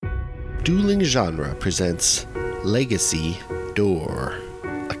Dueling Genre presents Legacy Door,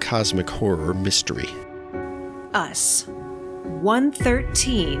 a cosmic horror mystery. Us.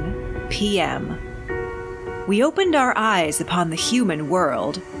 1:13 p.m. We opened our eyes upon the human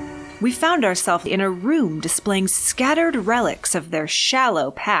world. We found ourselves in a room displaying scattered relics of their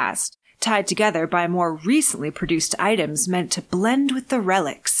shallow past, tied together by more recently produced items meant to blend with the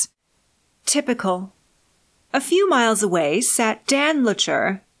relics. Typical. A few miles away sat Dan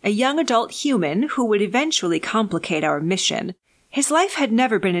Lutcher, a young adult human who would eventually complicate our mission. His life had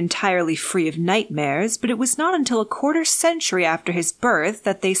never been entirely free of nightmares, but it was not until a quarter-century after his birth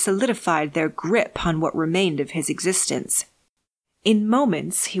that they solidified their grip on what remained of his existence. In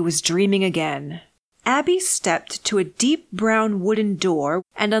moments, he was dreaming again. Abby stepped to a deep brown wooden door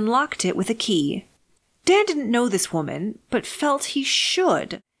and unlocked it with a key. Dan didn't know this woman, but felt he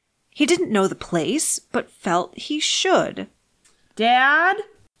should. He didn't know the place, but felt he should. Dad?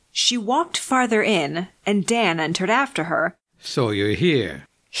 She walked farther in, and Dan entered after her. So you're here.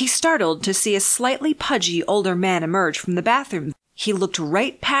 He startled to see a slightly pudgy older man emerge from the bathroom. He looked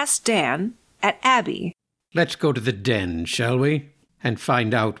right past Dan, at Abby. Let's go to the den, shall we? And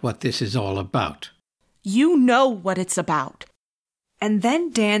find out what this is all about. You know what it's about. And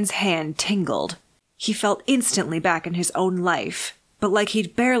then Dan's hand tingled. He felt instantly back in his own life, but like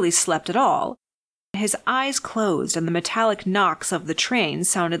he'd barely slept at all. His eyes closed and the metallic knocks of the train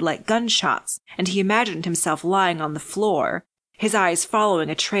sounded like gunshots, and he imagined himself lying on the floor, his eyes following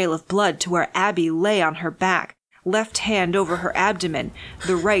a trail of blood to where Abby lay on her back, left hand over her abdomen,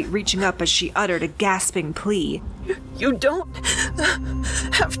 the right reaching up as she uttered a gasping plea. You don't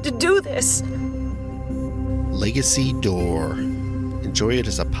have to do this. Legacy Door. Enjoy it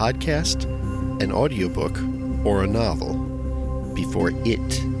as a podcast, an audiobook, or a novel before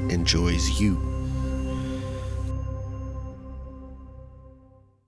it enjoys you.